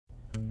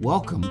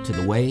Welcome to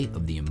the Way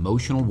of the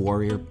Emotional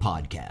Warrior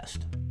podcast,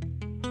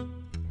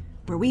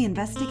 where we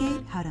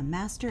investigate how to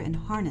master and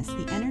harness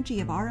the energy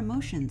of our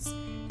emotions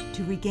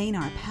to regain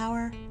our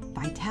power,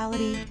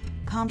 vitality,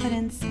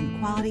 confidence, and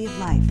quality of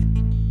life.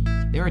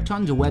 There are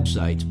tons of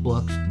websites,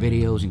 books,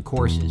 videos, and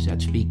courses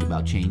that speak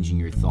about changing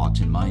your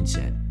thoughts and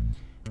mindset.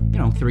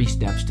 3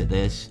 steps to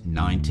this,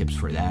 9 tips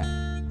for that.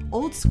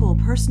 Old school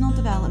personal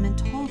development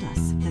told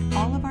us that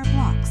all of our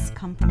blocks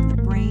come from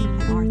the brain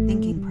and our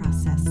thinking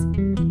process.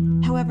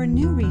 However,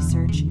 new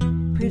research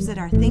proves that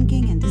our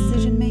thinking and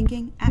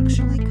decision-making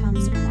actually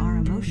comes from our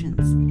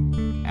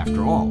emotions.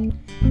 After all,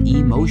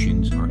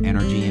 emotions are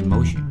energy in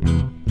motion.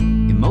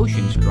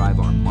 Emotions drive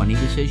our money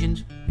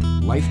decisions,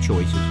 life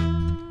choices,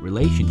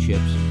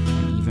 relationships,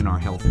 and even our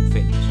health and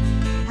fitness.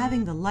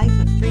 Having the life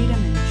of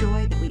freedom and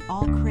joy that we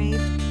all crave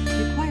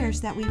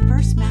requires that we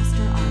first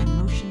master our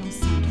emotional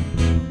center.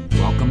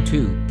 Welcome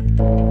to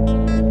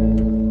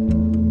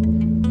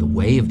the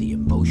Way of the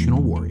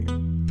Emotional Warrior.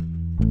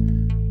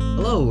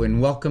 Hello,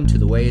 and welcome to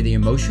the Way of the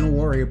Emotional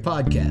Warrior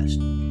podcast.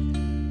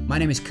 My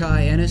name is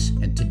Kai Ennis,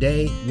 and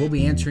today we'll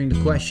be answering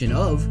the question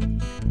of,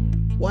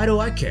 why do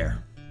I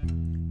care?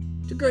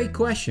 It's a great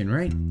question,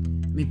 right?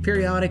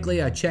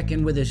 Periodically I check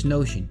in with this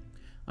notion.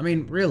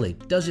 Really,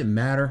 does it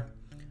matter?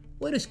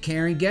 What does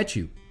caring get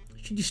you?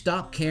 Should you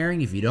stop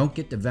caring if you don't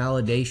get the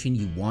validation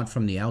you want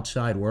from the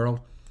outside world?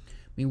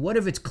 What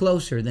if it's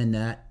closer than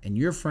that and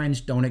your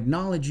friends don't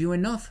acknowledge you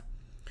enough?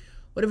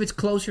 What if it's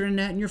closer than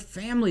that and your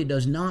family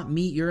does not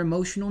meet your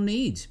emotional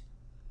needs?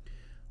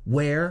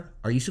 Where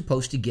are you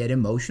supposed to get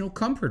emotional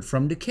comfort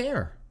from to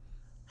care?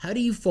 How do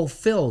you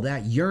fulfill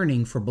that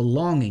yearning for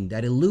belonging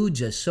that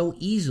eludes us so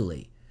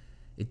easily?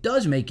 It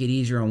does make it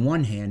easier on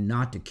one hand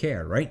not to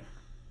care, right?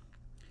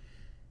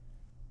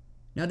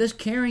 Now, does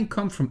caring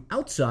come from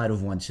outside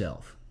of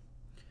oneself?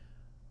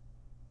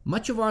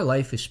 Much of our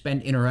life is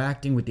spent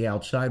interacting with the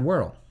outside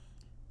world,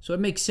 so it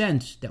makes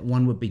sense that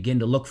one would begin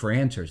to look for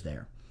answers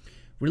there.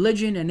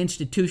 Religion and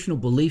institutional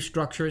belief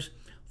structures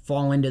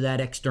fall into that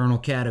external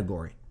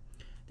category.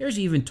 There's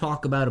even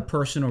talk about a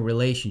personal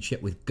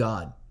relationship with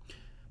God,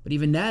 but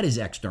even that is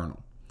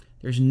external.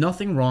 There's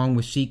nothing wrong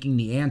with seeking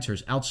the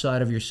answers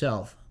outside of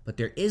yourself, but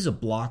there is a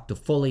block to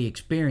fully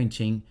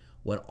experiencing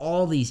what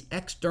all these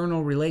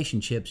external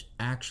relationships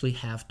actually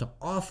have to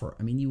offer.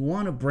 You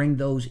want to bring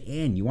those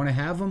in. You want to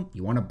have them.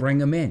 You want to bring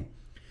them in.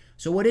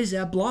 So what is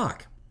that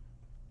block?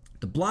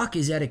 The block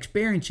is that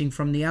experiencing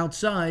from the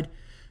outside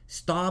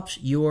stops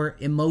your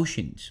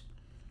emotions.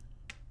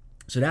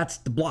 So that's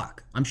the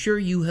block. I'm sure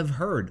you have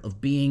heard of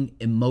being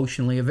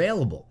emotionally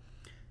available.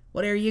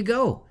 Well, there you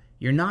go.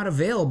 You're not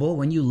available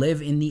when you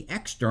live in the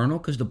external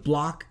because the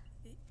block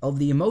of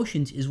the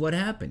emotions is what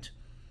happens.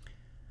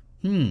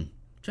 So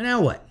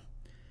now what?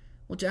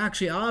 Well, it's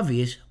actually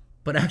obvious,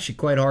 but actually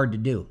quite hard to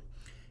do.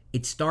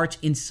 It starts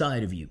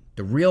inside of you.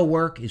 The real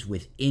work is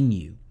within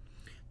you.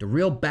 The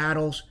real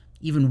battles,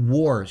 even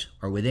wars,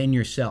 are within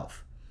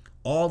yourself.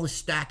 All the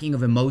stacking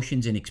of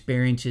emotions and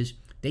experiences,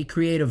 they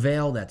create a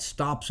veil that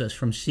stops us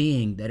from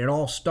seeing that it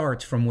all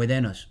starts from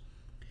within us.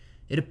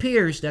 It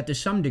appears that to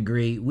some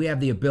degree we have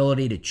the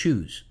ability to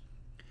choose.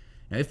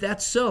 Now, if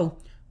that's so,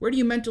 where do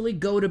you mentally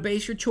go to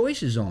base your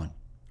choices on?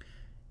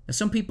 Now,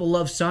 some people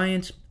love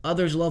science,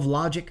 others love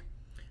logic.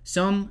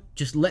 Some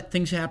just let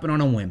things happen on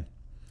a whim.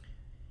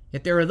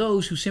 Yet there are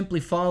those who simply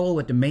follow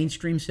what the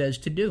mainstream says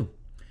to do.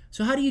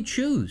 So how do you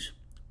choose?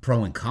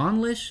 Pro and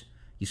con lists?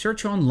 You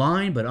search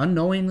online but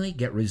unknowingly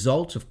get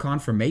results of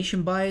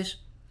confirmation bias?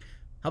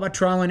 How about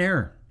trial and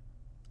error?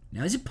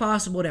 Now, is it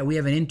possible that we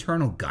have an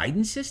internal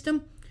guidance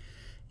system?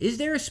 Is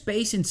there a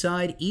space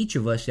inside each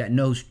of us that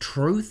knows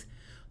truth?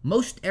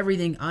 Most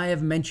everything I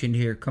have mentioned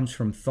here comes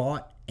from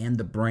thought and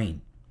the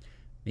brain.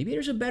 Maybe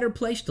there's a better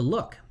place to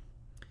look.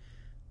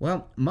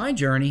 Well, my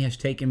journey has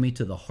taken me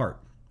to the heart.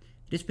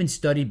 It has been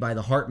studied by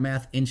the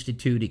HeartMath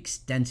Institute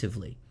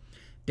extensively.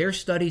 Their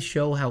studies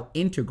show how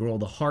integral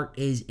the heart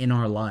is in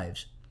our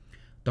lives.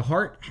 The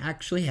heart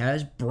actually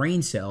has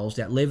brain cells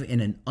that live in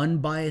an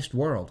unbiased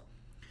world.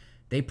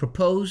 They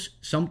propose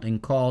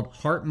something called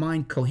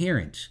heart-mind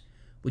coherence,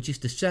 which is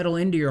to settle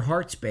into your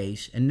heart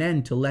space and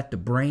then to let the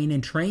brain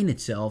entrain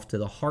itself to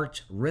the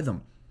heart's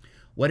rhythm.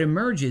 What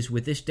emerges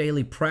with this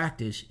daily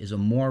practice is a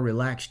more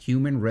relaxed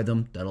human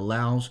rhythm that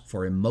allows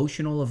for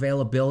emotional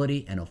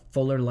availability and a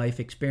fuller life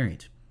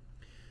experience.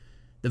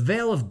 The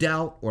veil of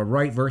doubt or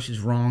right versus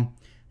wrong,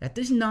 that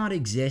does not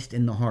exist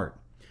in the heart.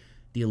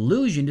 The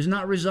illusion does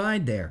not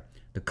reside there.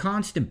 The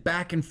constant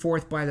back and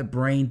forth by the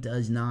brain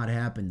does not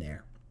happen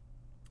there.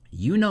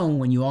 You know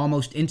when you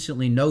almost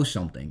instantly know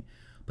something,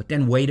 but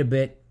then wait a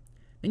bit,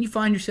 then you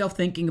find yourself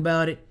thinking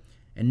about it,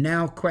 and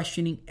now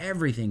questioning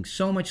everything,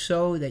 so much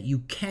so that you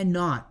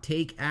cannot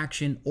take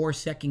action or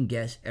second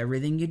guess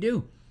everything you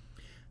do.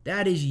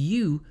 That is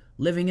you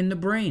living in the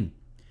brain.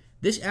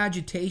 This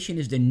agitation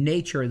is the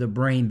nature of the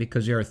brain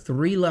because there are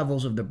 3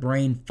 levels of the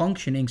brain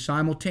functioning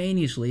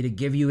simultaneously to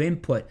give you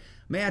input.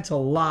 That's a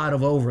lot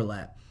of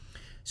overlap.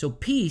 So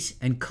peace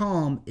and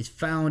calm is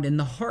found in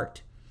the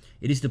heart.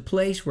 It is the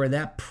place where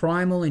that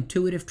primal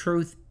intuitive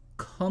truth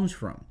comes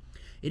from.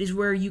 It is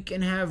where you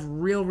can have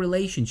real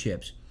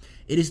relationships.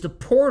 It is the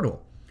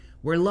portal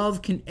where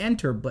love can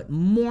enter, but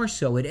more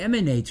so, it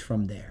emanates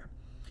from there.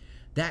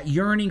 That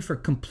yearning for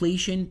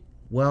completion,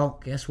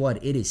 well, guess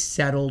what? It is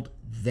settled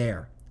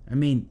there. I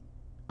mean,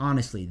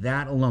 honestly,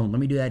 that alone, let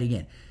me do that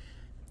again.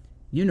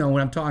 You know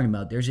what I'm talking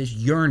about. There's this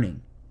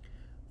yearning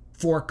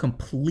for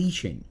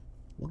completion.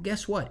 Well,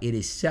 guess what? It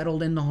is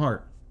settled in the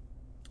heart.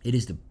 It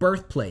is the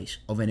birthplace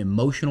of an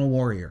emotional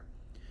warrior.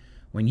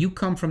 When you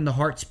come from the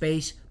heart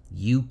space,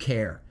 you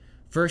care.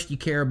 First, you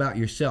care about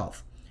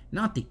yourself.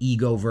 Not the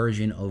ego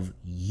version of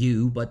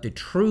you, but the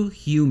true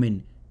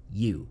human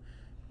you.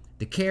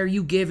 The care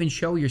you give and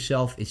show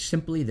yourself is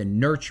simply the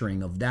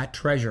nurturing of that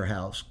treasure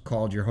house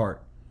called your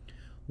heart.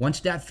 Once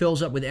that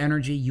fills up with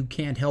energy, you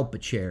can't help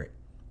but share it.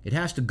 It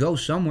has to go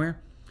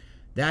somewhere.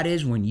 That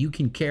is when you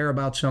can care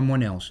about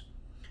someone else.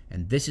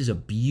 And this is a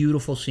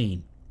beautiful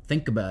scene.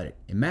 Think about it.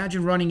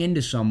 Imagine running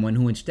into someone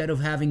who, instead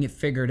of having it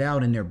figured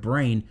out in their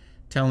brain,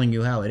 telling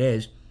you how it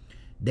is,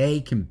 they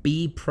can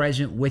be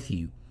present with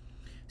you.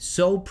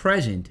 So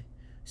present,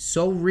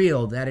 so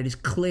real that it is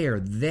clear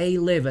they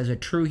live as a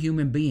true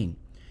human being.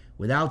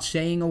 Without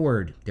saying a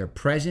word, their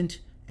presence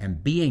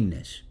and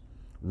beingness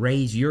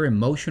raise your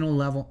emotional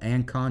level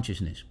and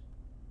consciousness.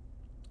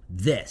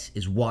 This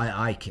is why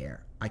I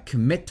care. I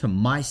commit to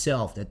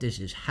myself that this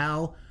is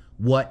how,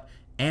 what,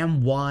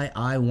 and why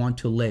I want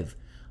to live.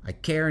 I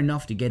care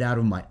enough to get out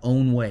of my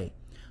own way.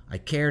 I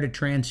care to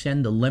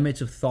transcend the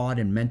limits of thought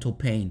and mental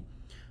pain.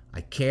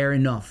 I care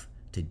enough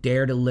to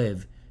dare to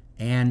live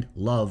and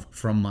love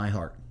from my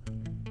heart.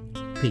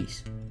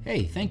 Peace.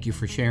 Hey, thank you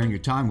for sharing your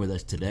time with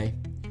us today.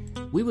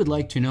 We would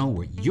like to know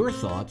what your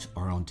thoughts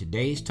are on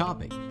today's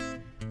topic.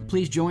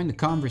 Please join the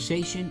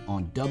conversation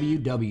on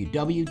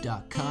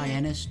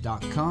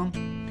www.kayennis.com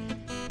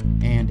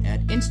and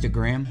at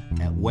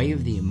Instagram at Way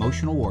of the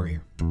Emotional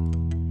Warrior.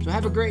 So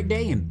have a great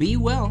day and be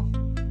well.